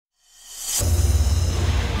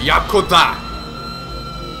Yakuza!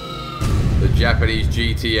 The Japanese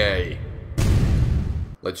GTA.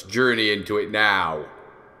 Let's journey into it now.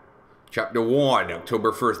 Chapter 1,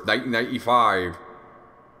 October 1st, 1995.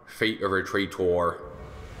 Fate of a Traitor.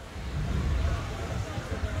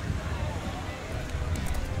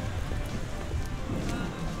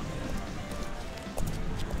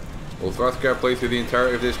 Will Throthgar play through the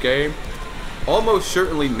entirety of this game? Almost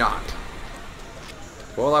certainly not.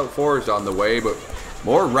 Fallout 4 is on the way, but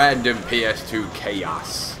more random PS2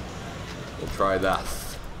 chaos. We'll try that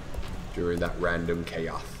during that random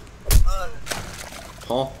chaos.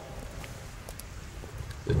 Huh?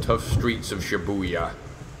 The tough streets of Shibuya.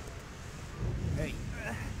 Hey,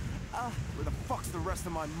 where the fuck's the rest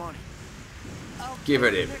of my money? Give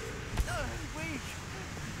it him. Wait.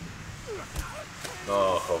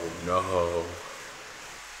 Oh no.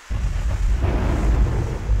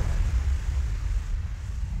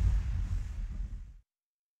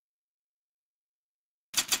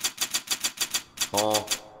 Oh.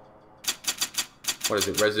 What is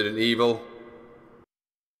it, Resident Evil?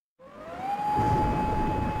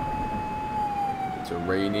 It's a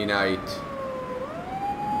rainy night.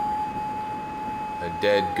 A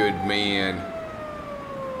dead good man.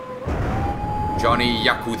 Johnny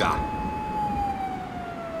Yakuza.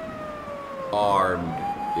 Armed.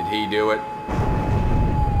 Did he do it?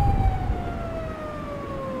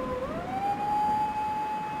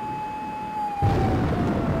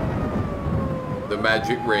 The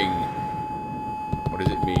magic ring. What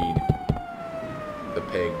does it mean? The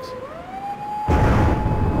pigs.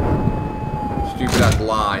 Stupid ass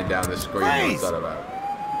line down the screen. What's that about?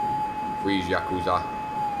 Freeze, Yakuza.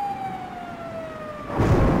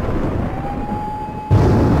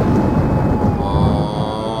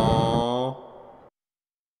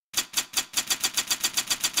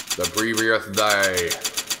 The previous day,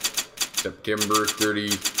 September 30,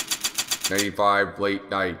 95, late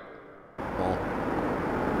night. Oh.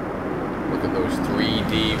 Look at those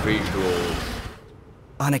 3D visuals.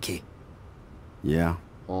 Aniki. Yeah?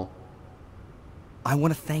 Oh. I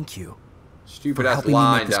want to thank you. Stupid ass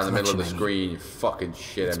line down the middle of the screen, you fucking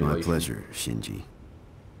shit. It's my pleasure, Shinji.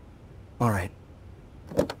 Alright.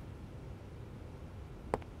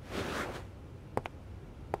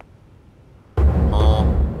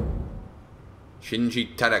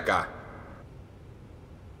 Shinji Tanaka.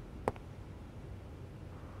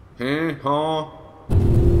 Huh?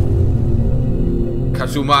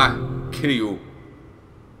 Kazuma Kiryu.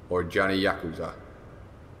 Or Johnny Yakuza,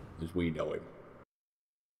 as we know him.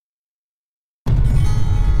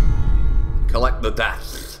 Collect the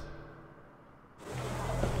deaths.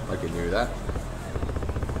 I can do that.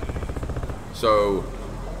 So,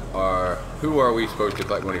 who are we supposed to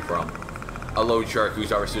collect money from? A loan shark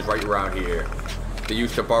whose office is right around here. They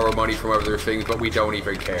used to borrow money from other things, but we don't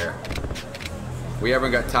even care. We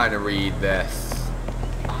haven't got time to read this.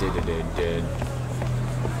 Did.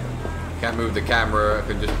 Can't move the camera, I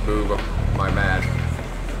can just move my man.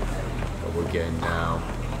 But we're getting now.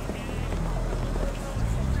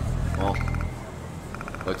 Oh.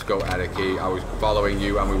 Let's go, Aniki. I was following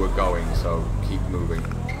you and we were going, so keep moving.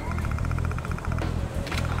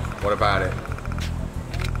 What about it?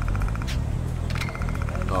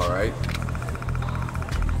 Alright.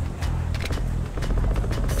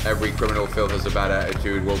 Every criminal filth has a bad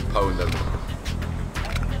attitude, we'll pwn them.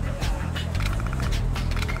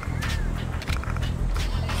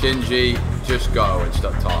 Shinji, just go and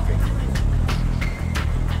stop talking.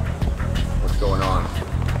 What's going on?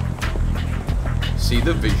 See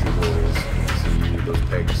the visuals, see those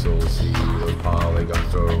pixels, see those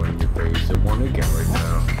polygons throw in your face. I want to get right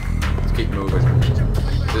now. Let's keep moving.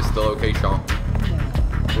 Is this the location?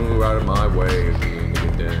 Move out of my way.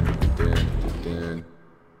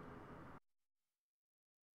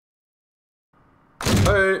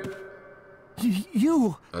 Hey!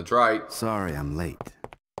 You! That's right. Sorry, I'm late.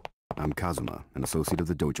 I'm Kazuma, an associate of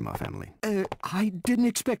the Dojima family. I didn't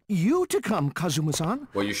expect you to come, Kazuma-san.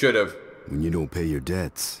 Well, you should have. When you don't pay your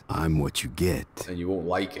debts, I'm what you get. And you won't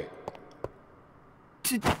like it.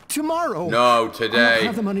 Tomorrow. No, today. I'll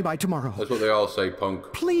have the money by tomorrow. That's what they all say,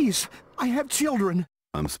 punk. Please, I have children.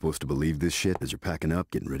 I'm supposed to believe this shit as you're packing up,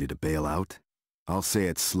 getting ready to bail out? I'll say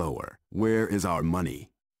it slower. Where is our money?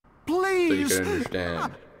 Please. So you can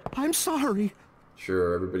understand. I'm sorry.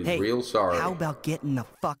 Sure, everybody's real sorry. How about getting the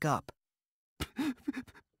fuck up?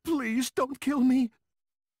 Please don't kill me.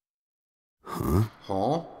 Huh?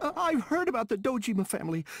 Huh? I've heard about the Dojima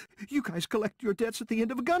family. You guys collect your debts at the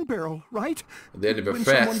end of a gun barrel, right? At the end of a When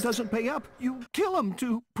fest. someone doesn't pay up, you kill them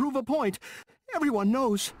to prove a point. Everyone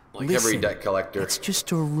knows. Like Listen, every debt collector. It's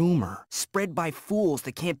just a rumor, spread by fools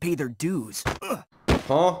that can't pay their dues. Huh?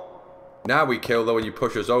 Huh? Now we kill though when you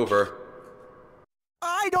push us over.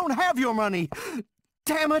 I don't have your money!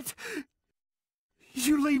 Damn it!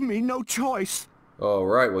 You leave me no choice.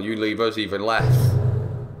 Alright, well you leave us even less.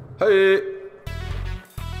 Hey!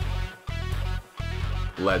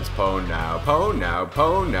 Let's pwn now, pwn now,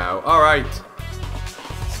 pwn now. Alright.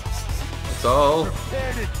 That's all.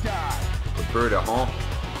 Prepare to, huh?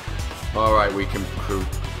 Alright, we can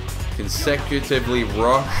consecutively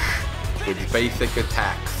rush with basic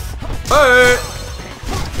attacks. Hey!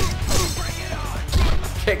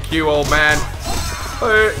 Kick you, old man.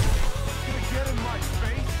 Hey!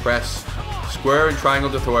 Press square and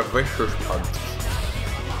triangle to throw a vicious punch.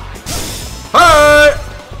 Hey!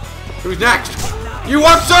 Who's next? You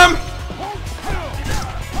want some?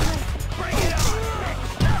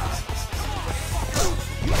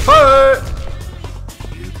 Hey!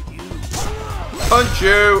 Punch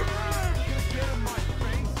you.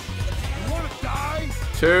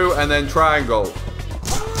 2 and then triangle.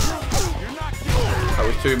 That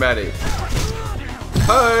was too many.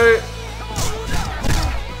 Hey!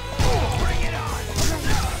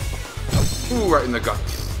 Ooh, right in the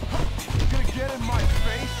guts.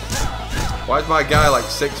 Why is my guy like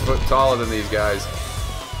 6 foot taller than these guys?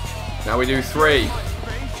 Now we do 3.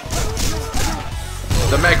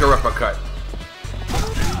 The mega uppercut.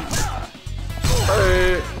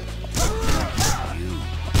 Hey!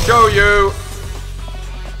 Show you!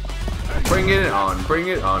 Bring it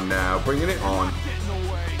on now, bringing it on.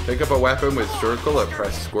 Pick up a weapon with circle or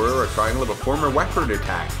press square or triangle to perform a weapon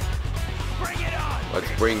attack. Let's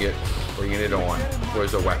bring it on.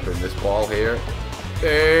 Where's the weapon? This ball here.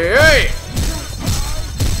 Hey, hey!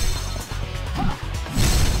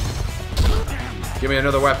 Give me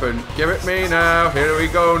another weapon. Give it me now. Here we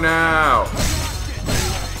go now.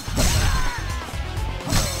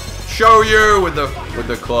 Show you with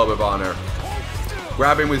the club of honor.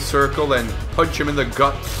 Grab him with circle, then punch him in the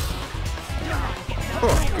guts.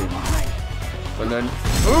 And then,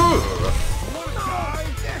 ooh.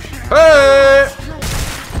 Hey!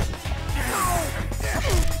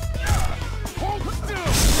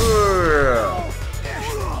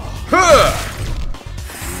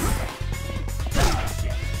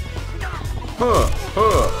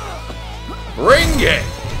 Bring it!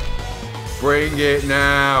 Bring it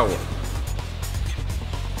now!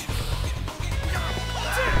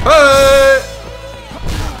 Hey!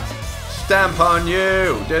 Stamp on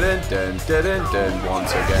you! Dun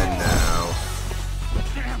once again now.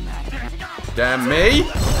 Damn me!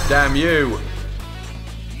 Damn you!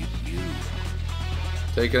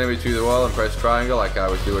 Take an enemy to the wall and press triangle like I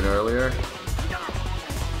was doing earlier.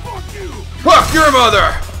 Fuck your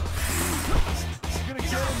mother!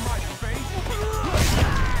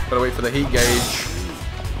 Gotta wait for the heat gauge.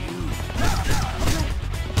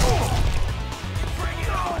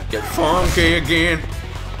 Get funky again.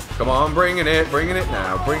 Come on, bringing it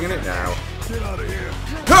now, bringing it now. Get out of here.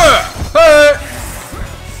 Hey!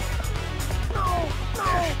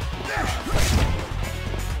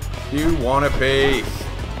 You want a piece?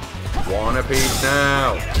 Want a piece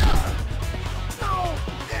now?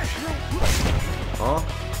 Huh?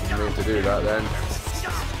 Didn't mean to do that then.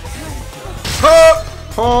 Huh!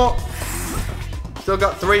 Huh! Still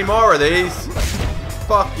got 3 more of these.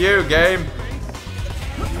 Fuck you, game.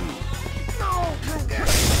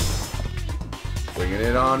 Bringing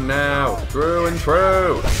it on now. Through and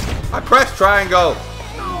through. I pressed triangle.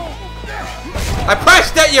 I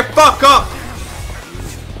pressed it, you fuck up!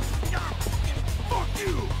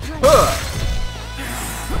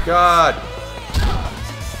 God.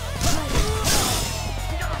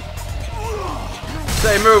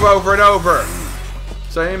 Same move over and over.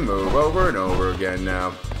 Same move over and over again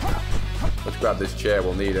now. Let's grab this chair,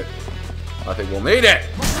 we'll need it. I think we'll need it!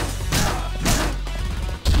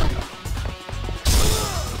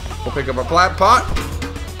 We'll pick up a plant pot.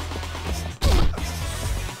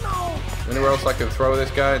 Anywhere else I can throw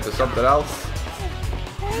this guy into something else?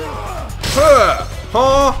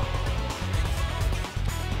 Huh?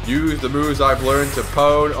 Use the moves I've learned to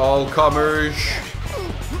pwn all comers.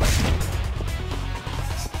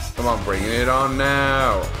 Come on, bringing it on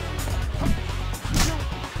now.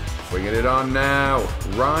 Bringing it on now.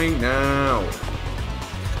 Right now.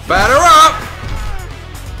 Batter up!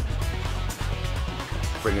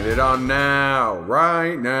 Bringing it on now.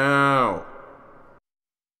 Right now.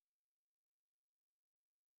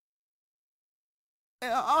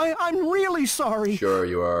 I'm really sorry. Sure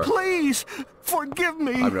you are. Please, forgive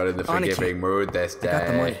me. I'm not in the forgiving mood this day. I got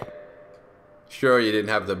the money. Sure you didn't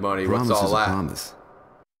have the money. Promise What's all is a that? promise.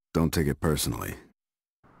 Don't take it personally.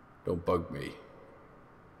 Don't bug me.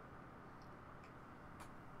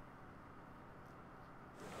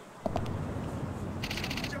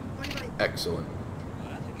 Excellent.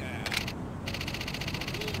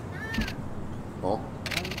 Oh.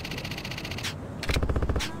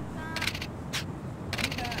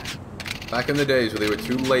 Back in the days where they were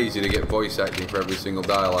too lazy to get voice acting for every single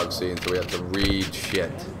dialogue scene, so we had to read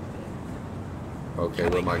shit. Okay,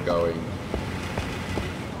 where am I going?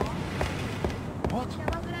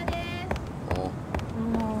 Oh.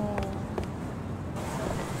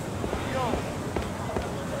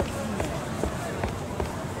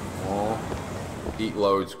 Oh. Eat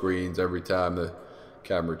load screens every time the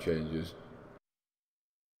camera changes.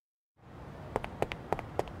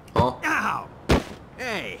 Huh? Ow!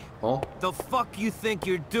 Hey! Huh? The fuck you think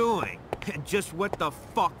you're doing? And just what the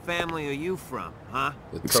fuck family are you from, huh?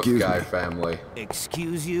 The Excuse Throthgar me. family.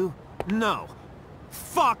 Excuse you? No.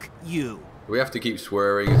 Fuck you! We have to keep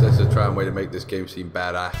swearing. Is this a trying way to make this game seem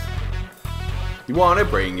badass? You wanna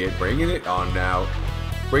bring it? Bringing it on now.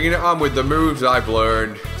 Bringing it on with the moves I've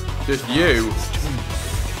learned. Just you.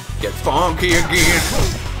 Get funky again.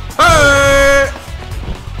 Hey!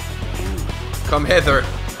 Come hither.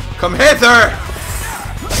 Come hither!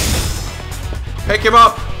 Pick him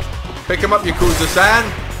up. Pick him up,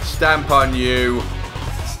 Yakuza-san. Stamp on you.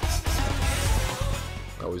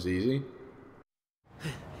 That was easy.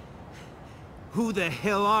 Who the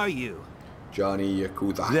hell are you? Johnny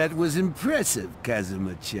Yakuza. That was impressive,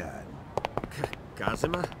 Kazuma-chan.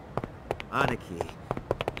 Kazuma? Aniki.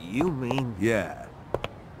 You mean... Yeah.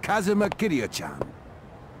 Kazuma Kiryu-chan.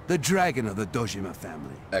 The dragon of the Dojima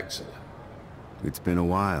family. Excellent. It's been a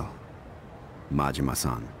while.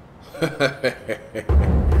 Majima-san.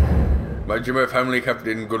 Majima family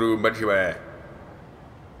Captain Guru Majima.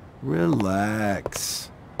 Relax.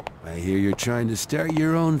 I hear you're trying to start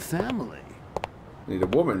your own family. Need a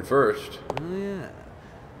woman first. Oh, yeah.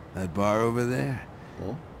 That bar over there?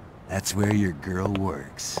 Oh, That's where your girl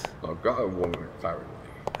works. I've got a woman, apparently.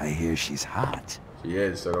 I hear she's hot. She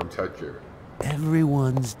is, so don't touch her.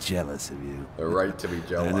 Everyone's jealous of you. They're right to be I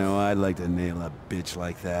jealous. know I'd like to nail a bitch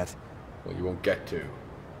like that. Well, you won't get to.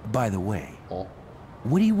 By the way, Oh,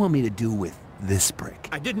 what do you want me to do with this brick?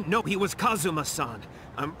 I didn't know he was Kazuma-san.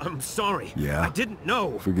 I'm sorry. Yeah? I didn't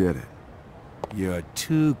know. Forget it. You're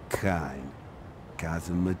too kind.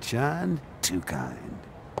 Kazuma-chan, too kind.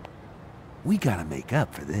 We gotta make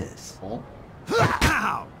up for this. oh.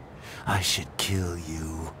 Ow! I should kill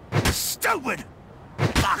you. Stupid!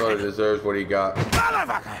 So he deserves what he got.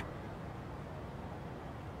 Motherfucker!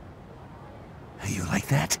 You like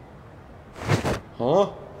that? Huh?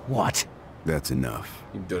 What? That's enough.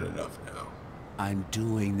 You've done enough now. I'm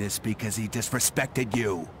doing this because he disrespected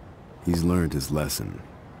you. He's learned his lesson.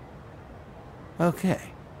 Okay.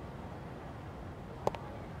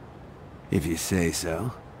 If you say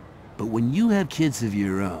so. But when you have kids of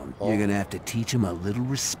your own, you're gonna have to teach them a little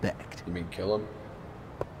respect. You mean kill him?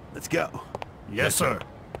 Let's go. Yes, sir.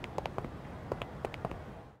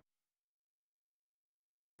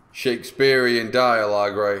 Shakespearean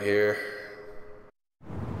dialogue right here.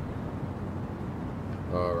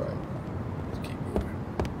 Alright. Let's keep moving.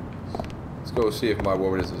 Let's go see if my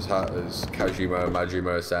woman is as hot as Kajima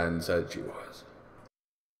Majima-san said she was.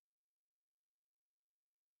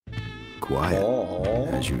 Quiet, Oh,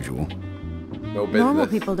 as usual. no business. Normal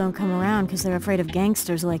people don't come around because they're afraid of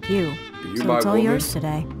gangsters like you. You So my it's all woman? yours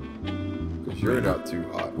today. Because you're not too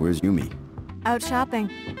hot. Where's Yumi? Out shopping.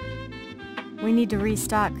 We need to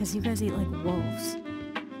restock because you guys eat like wolves.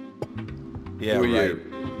 Yeah, Who are right.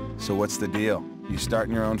 you? So what's the deal? You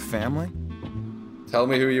starting your own family? Tell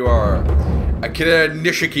me who you are. Akira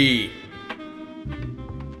Nishiki.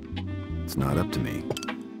 It's not up to me.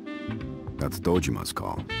 That's Dojima's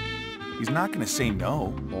call. He's not gonna say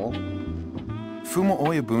no. Oh, Fumo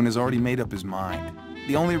Oyabun has already made up his mind.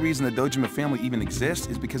 The only reason the Dojima family even exists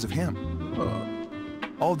is because of him.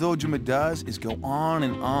 All Dojima does is go on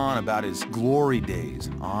and on about his glory days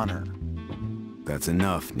and honor. That's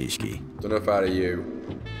enough, Nishiki. It's enough out of you.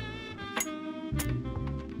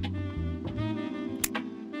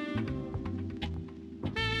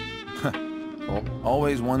 Oh,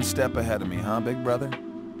 Always one step ahead of me, huh, big brother?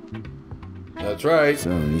 that's right. So,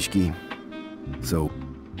 Nishiki. So,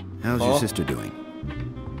 how's your sister doing?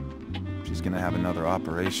 She's gonna have another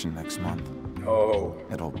operation next month. Oh,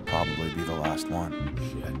 It'll probably be the last one.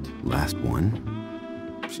 shit. Last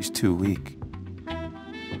one? She's too weak.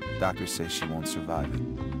 Doctors say she won't survive it.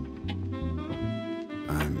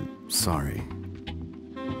 I'm sorry.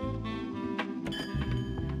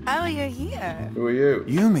 Oh, you're here. Who are you?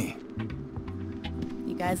 Yumi!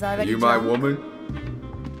 You guys Are already you my drunk?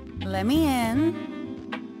 woman? Let me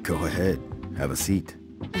in. Go ahead. Have a seat.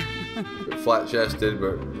 Bit flat-chested,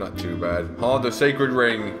 but not too bad. Oh, the sacred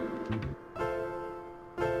ring.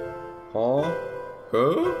 Huh?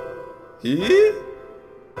 Huh? He?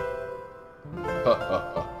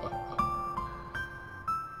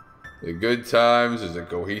 The good times is a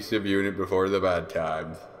cohesive unit before the bad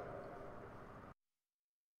times.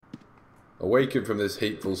 Awaken from this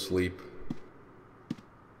hateful sleep.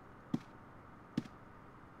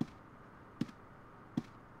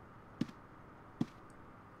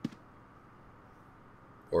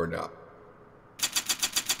 Or not.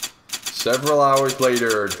 Several hours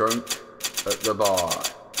later, drunk at the bar.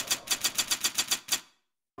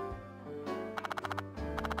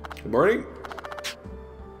 Good morning.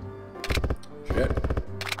 Shit.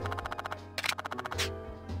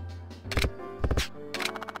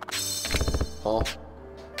 Huh?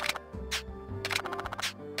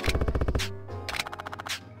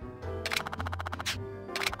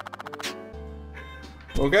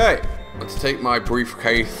 Okay, let's take my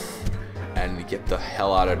briefcase and get the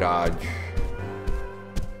hell out of Dodge.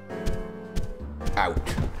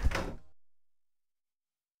 Out.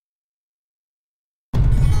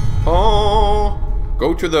 Oh,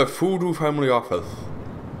 go to the Voodoo family office.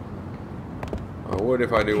 I would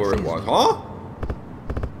if I knew where it was. Huh?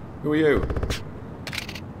 Who are you?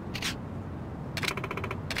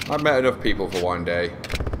 I've met enough people for one day.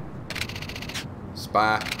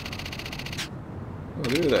 Spy. Oh,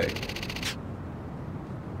 do they?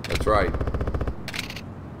 That's right.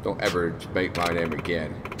 Don't ever make my name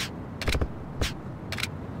again.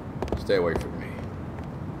 Stay away from me.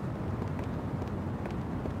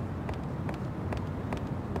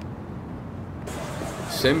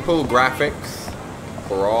 Simple graphics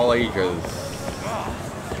for all ages.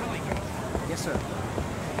 Yes, sir.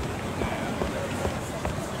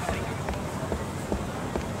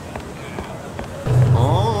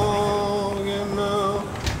 Oh, you know.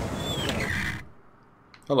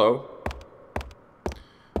 Hello.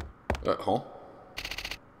 Huh?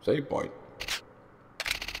 Save point.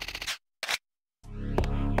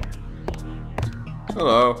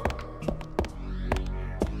 Hello.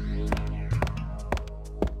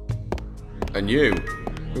 And you?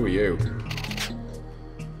 Who are you?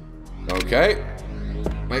 Okay.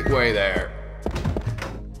 Make way there.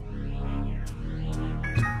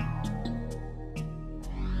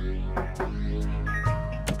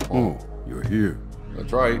 Oh, you're here.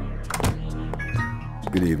 That's right.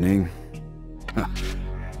 Good evening.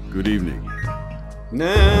 Good evening.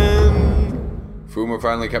 Nan. Fuma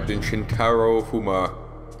finally Captain Shintaro Fuma.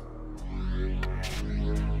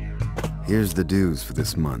 Here's the dues for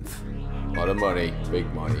this month. A lot of money.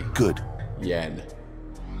 Big money. Good. Yen.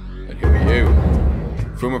 And who are you?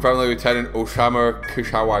 Fuma family Lieutenant Osamu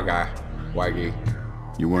Kishawaga. Waggy.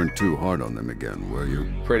 You weren't too hard on them again, were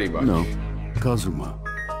you? Pretty much. No. Kazuma.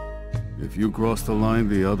 If you cross the line,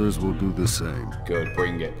 the others will do the same. Good,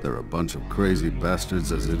 bring it. They're a bunch of crazy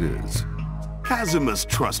bastards as it is. Kazuma's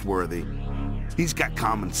trustworthy. He's got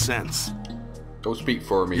common sense. Don't speak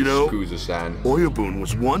for me, You know, Yakuza-san. Oyabun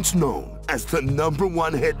was once known as the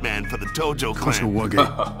 #1 hitman for the Tojo clan.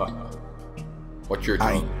 Kashawagi. What's your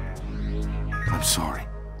tongue? I'm sorry.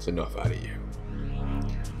 It's enough out of you.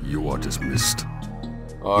 You are dismissed.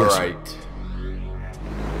 Alright.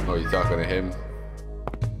 Oh, you talking to him?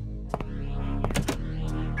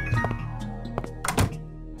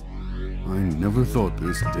 I never thought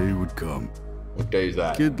this day would come. What day is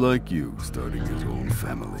that? Kid like you starting his own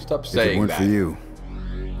family. Stop If saying it weren't that. for you,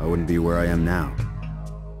 I wouldn't be where I am now.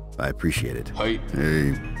 I appreciate it. Height.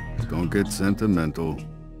 Hey, don't get sentimental.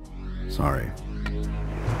 Sorry.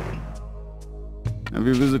 Have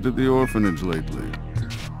you visited the orphanage lately?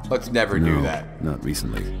 Let's never No, do that. not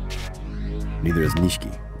recently. Neither is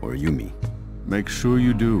Nishiki or Yumi. Make sure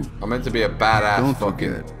you do. I'm meant to be a badass Don't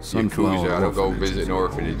fucking forget, Sunflower Yakuza. I don't go orphanages visiting are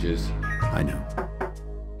orphanages. I know.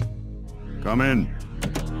 Come in.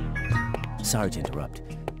 Sorry to interrupt.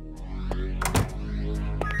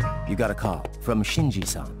 You got a call from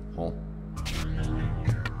Shinji-san. Huh?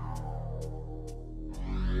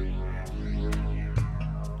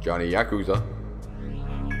 Johnny Yakuza.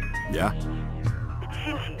 Yeah? It's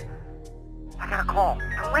Shinji. I got a call.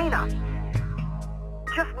 Elena.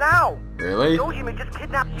 Just now. Really? Dojima just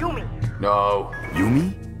kidnapped Yumi. No.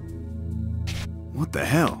 Yumi? What the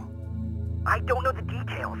hell? I don't know the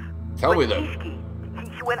details. Tell me But them.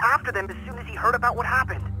 Nishiki, he went after them as soon as he heard about what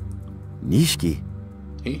happened. Nishiki?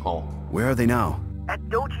 Huh? Where are they now? At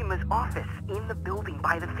Dojima's office, in the building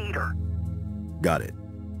by the theater. Got it.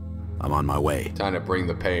 I'm on my way. Time to bring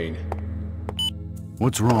the pain.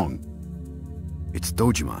 What's wrong? It's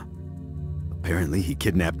Dojima. Apparently he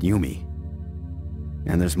kidnapped Yumi.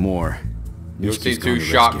 And there's more. You Nishiki's seem too going to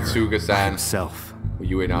shocked, rescue her by Suga-san. himself. Were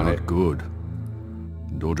you in on Not it? good.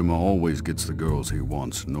 Dojima always gets the girls he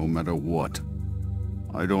wants, no matter what.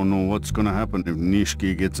 I don't know what's gonna happen if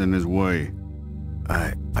Nishiki gets in his way.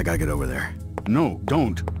 I gotta get over there. No,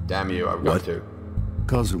 don't. Damn you, I've got to.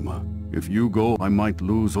 Kazuma, if you go, I might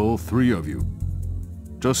lose all three of you.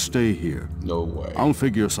 Just stay here. No way. I'll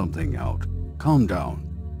figure something out. Calm down.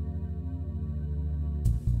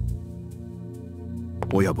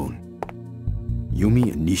 Oyabun,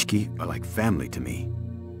 Yumi and Nishiki are like family to me.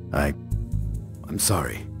 I'm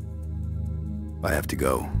sorry. I have to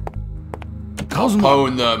go. Kazuma!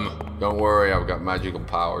 Own them! Don't worry, I've got magical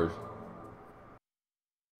powers.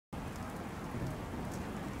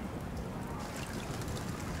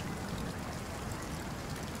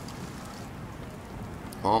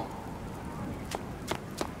 Huh?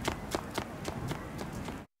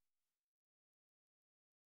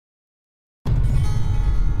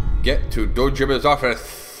 Get to Dojima's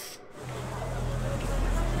office.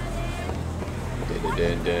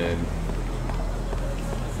 Dun.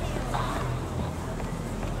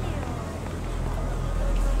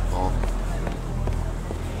 Oh.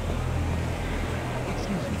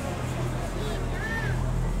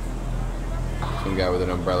 Some guy with an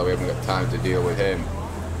umbrella, we haven't got time to deal with him.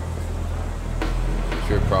 It's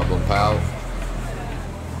your problem, pal.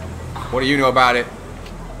 What do you know about it?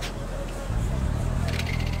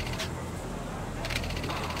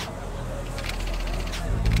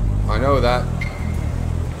 I know that.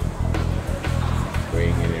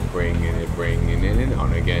 Bringing it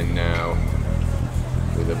on again now.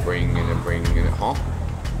 With a bringing it, huh?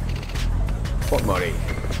 What money?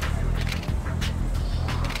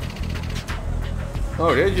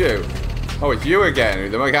 Oh, did you? Oh, it's you again, who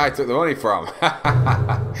the guy took the money from.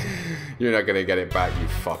 You're not gonna get it back, you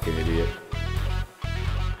fucking idiot.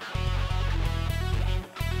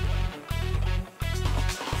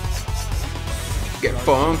 Get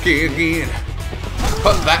funky again.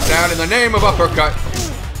 Put that down in the name of uppercut.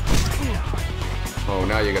 Oh,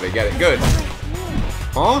 now you're gonna get it. Good.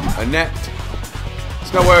 Huh? A net.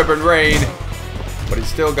 It's no urban rain, but it's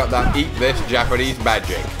still got that eat this Japanese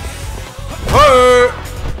magic. Hey!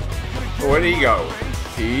 Where'd he go?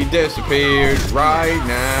 He disappeared right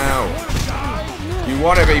now. You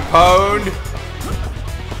want to be pwned?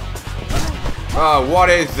 Oh, what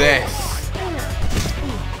is this?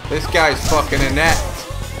 This guy's fucking a net.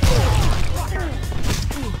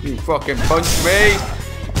 You fucking punch me.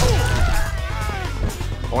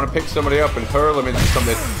 I want to pick somebody up and hurl him into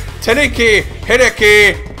something. Teniki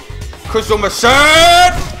Hideki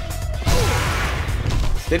Kuzuma-san!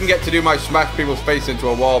 Didn't get to do my smash people's face into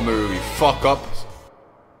a wall move, you fuck up.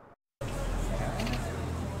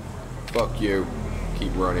 Fuck you.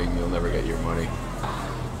 Keep running, you'll never get your money.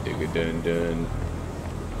 Dig-a-dun-dun.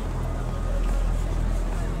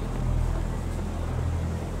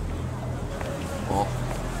 Oh.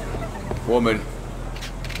 Woman.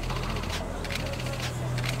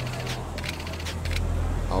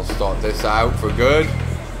 I'll start this out for good.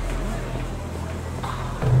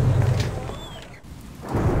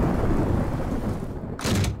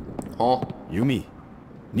 Huh? Yumi,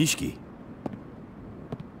 Nishiki.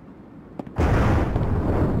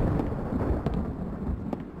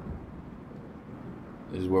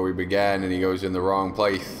 This is where we began, and he goes in the wrong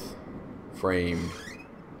place. Frame.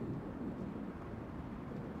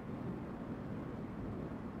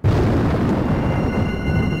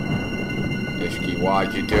 Nishiki,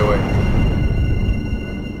 why'd you do it?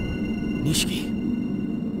 Nishiki.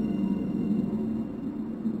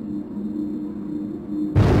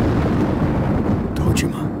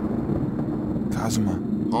 Dojima. Kazuma.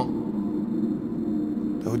 Huh?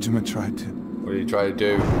 Dojima tried to What did he try to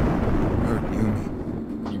do? hurt Yumi.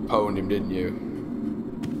 You pwned him, didn't you?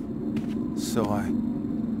 So I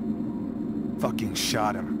fucking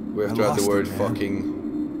shot him. We have I to add the lost word it, man.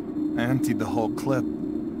 fucking. I emptied the whole clip.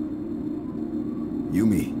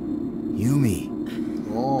 Yumi. Yumi.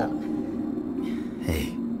 Oh.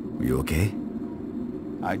 Hey, are you okay?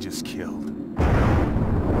 I just killed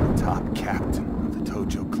the top captain of the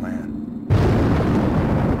Tojo clan.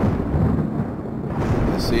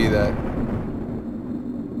 I see that.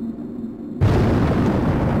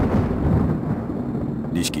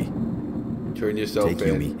 Nishiki, Turn yourself take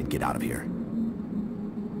in. Yumi and get out of here.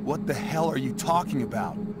 What the hell are you talking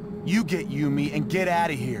about? You get Yumi and get out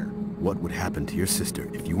of here. What would happen to your sister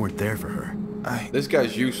if you weren't there for her? This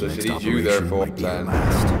guy's useless. He Next needs you there operation for might be your plan.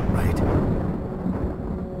 last, right?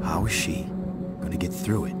 How is she gonna get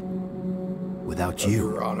through it without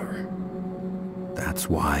you? Your Honor. That's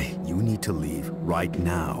why you need to leave right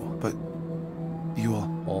now. But you'll...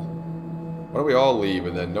 Oh. Why don't we all leave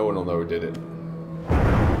and then no one will know who did it?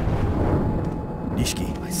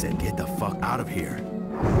 Nishiki, I said get the fuck out of here.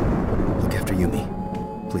 Look after Yumi.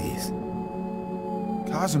 Please.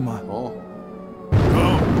 Kazuma. Oh.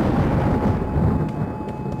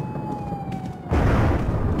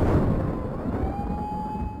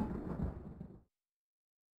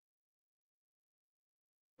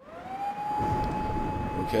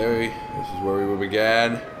 Okay, this is where we will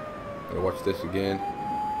begin. Gotta watch this again.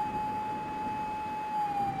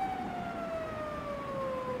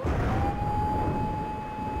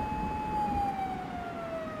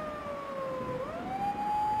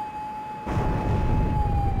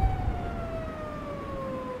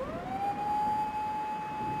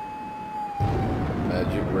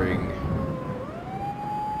 Magic ring.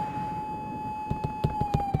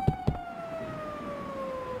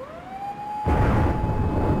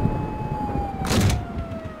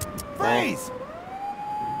 Freeze!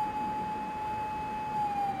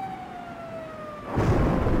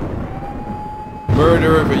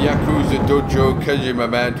 Murder of a Yakuza dojo Kajima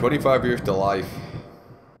man, 25 years to life.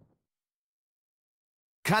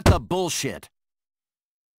 Cut the bullshit.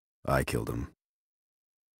 I killed him.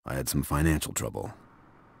 I had some financial trouble.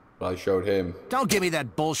 I showed him. Don't give me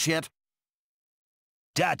that bullshit.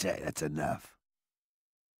 Date, that's enough.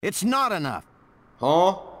 It's not enough.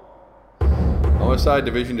 Huh? Homicide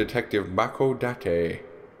Division Detective Mako Date.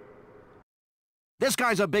 This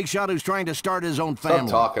guy's a big shot who's trying to start his own family.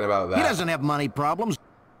 Stop talking about that. He doesn't have money problems.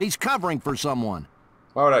 He's covering for someone.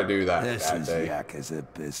 Why would I do that? This that is day? Yakuza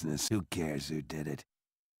business. Who cares who did it?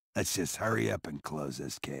 Let's just hurry up and close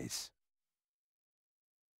this case.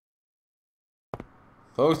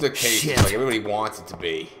 Close the case Shit. like everybody wants it to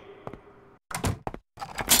be.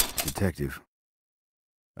 Detective,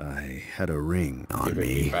 I had a ring on Give it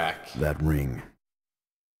me. back. That ring.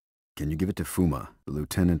 Can you give it to Fuma, the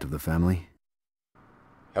lieutenant of the family?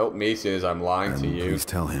 Help me since I'm lying to And you. please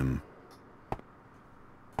tell him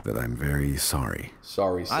that I'm very sorry.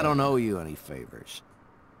 Sorry, son. I don't owe you any favors.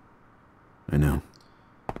 I know.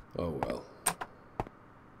 Oh well.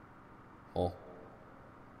 Oh.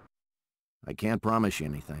 I can't promise you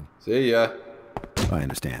anything. See ya. I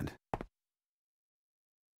understand.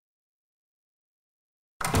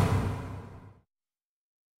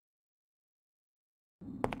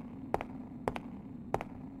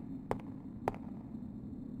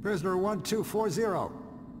 Prisoner 1240.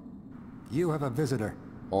 You have a visitor.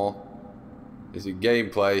 Oh. Is it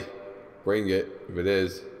gameplay? Bring it, if it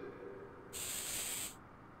is.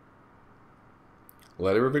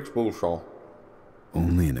 Letter of expulsion.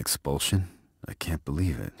 Only an expulsion? I can't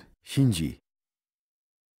believe it. Shinji.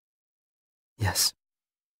 Yes.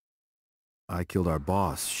 I killed our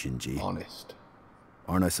boss, Shinji. Honest.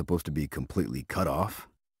 Aren't I supposed to be completely cut off?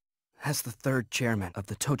 As the third chairman of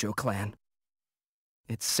the Tojo clan,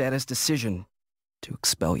 it's Sada's decision to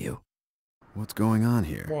expel you. What's going on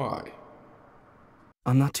here? Why?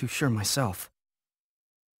 I'm not too sure myself.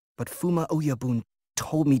 But Fuma Oyabun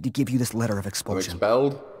told me to give you this letter of I'm expulsion.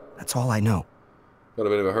 expelled? That's all I know. Got a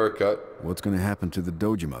bit of a haircut. What's gonna happen to the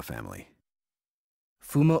Dojima family?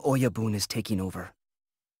 Fuma Oyabun is taking over.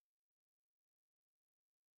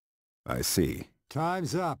 I see.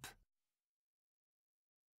 Time's up.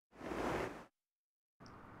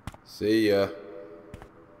 See ya.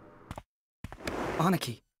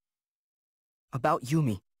 Aniki. About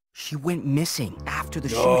Yumi. She went missing after the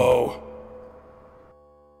shooting. No.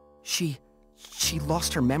 She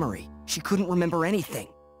lost her memory. She couldn't remember anything.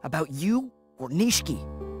 About you or Nishiki.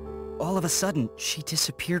 All of a sudden, she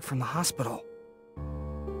disappeared from the hospital.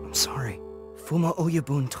 I'm sorry. Fuma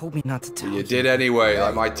Oyabun told me not to tell you. You did anyway.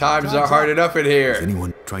 Like, my time's not hard enough in here. Is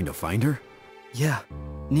anyone trying to find her? Yeah,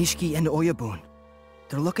 Nishiki and Oyabun.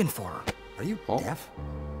 They're looking for her. Are you deaf?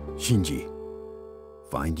 Shinji.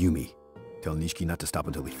 Find Yumi. Tell Nishiki not to stop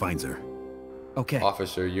until he finds her. Okay,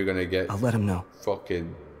 Officer, you're gonna get I'll let him know.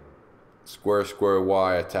 fucking square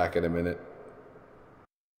Y attack in a minute.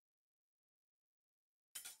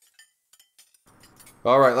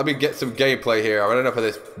 Alright, let me get some gameplay here. I've had enough of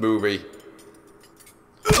this movie.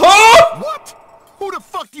 What? Who the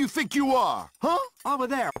fuck do you think you are? Huh? Over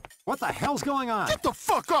there. What the hell's going on? Get the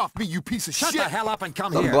fuck off me, you piece of Shut shit! the hell up and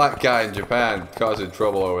come Some here. black guy in Japan causing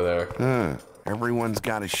trouble over there. Everyone's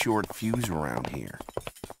got a short fuse around here.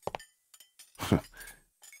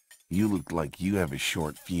 You look like you have a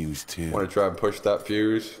short fuse, too. Want to try and push that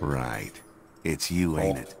fuse? Right. It's you,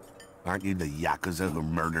 ain't it? Aren't you the Yakuza who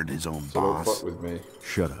murdered his own So don't boss? fuck with me.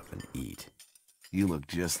 Shut up and eat. You look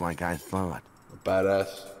just like I thought.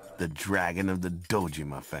 Badass. The dragon of the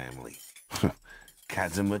Dojima family.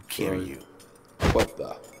 Kazuma Kiryu. What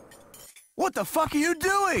the? What the fuck are you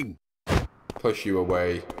doing? Push you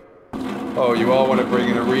away. Oh, you all want to bring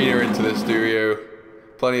an arena into the studio?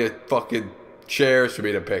 Plenty of fucking chairs for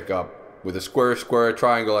me to pick up with a square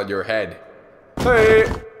triangle on your head. Hey!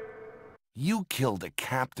 You killed the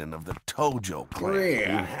captain of the Tojo clan.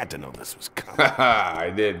 Yeah. You had to know this was coming. Haha, I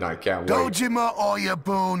did, and I can't wait. Dojima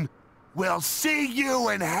Oyabun will see you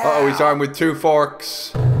in hell. Uh-oh, he's armed with 2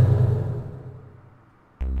 forks.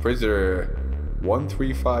 Prisoner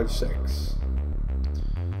 1356.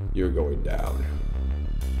 You're going down.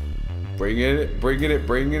 Bringing it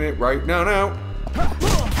right now.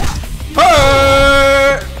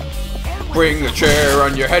 Hey! Bring the chair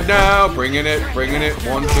on your head now. Bringing it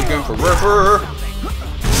once again forever.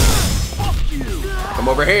 Come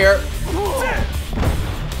over here.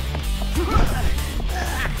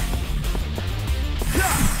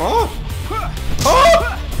 Oh!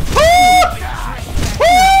 Oh!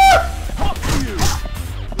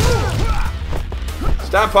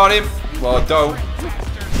 Stamp on him. Well, don't.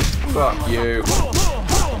 Fuck you.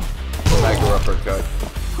 Mega uppercut.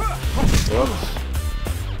 Whoops.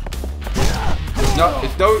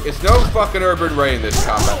 It's no fucking urban rain, this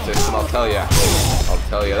combat system, I'll tell ya. I'll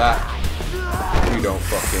tell you that. You don't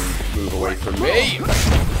fucking move away from me.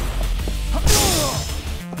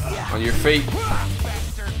 On your feet.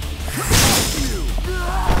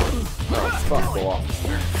 Oh, fuck off.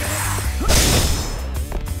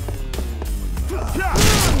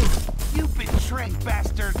 You betrayed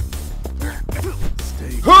bastard.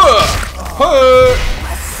 Stay.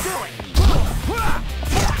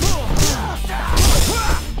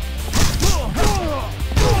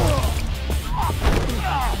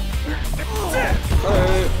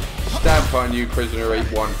 Stamp on you, prisoner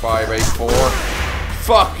 81584.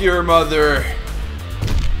 Fuck your mother.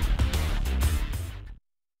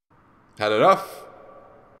 Had enough?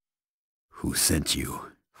 Who sent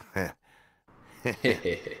you?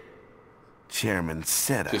 Chairman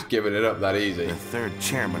Seta. Just giving it up that easy. The 3rd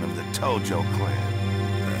chairman of the Tojo clan.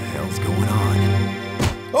 What the hell's going on?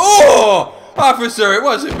 Oh! Officer, it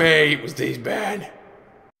wasn't me. It was these men.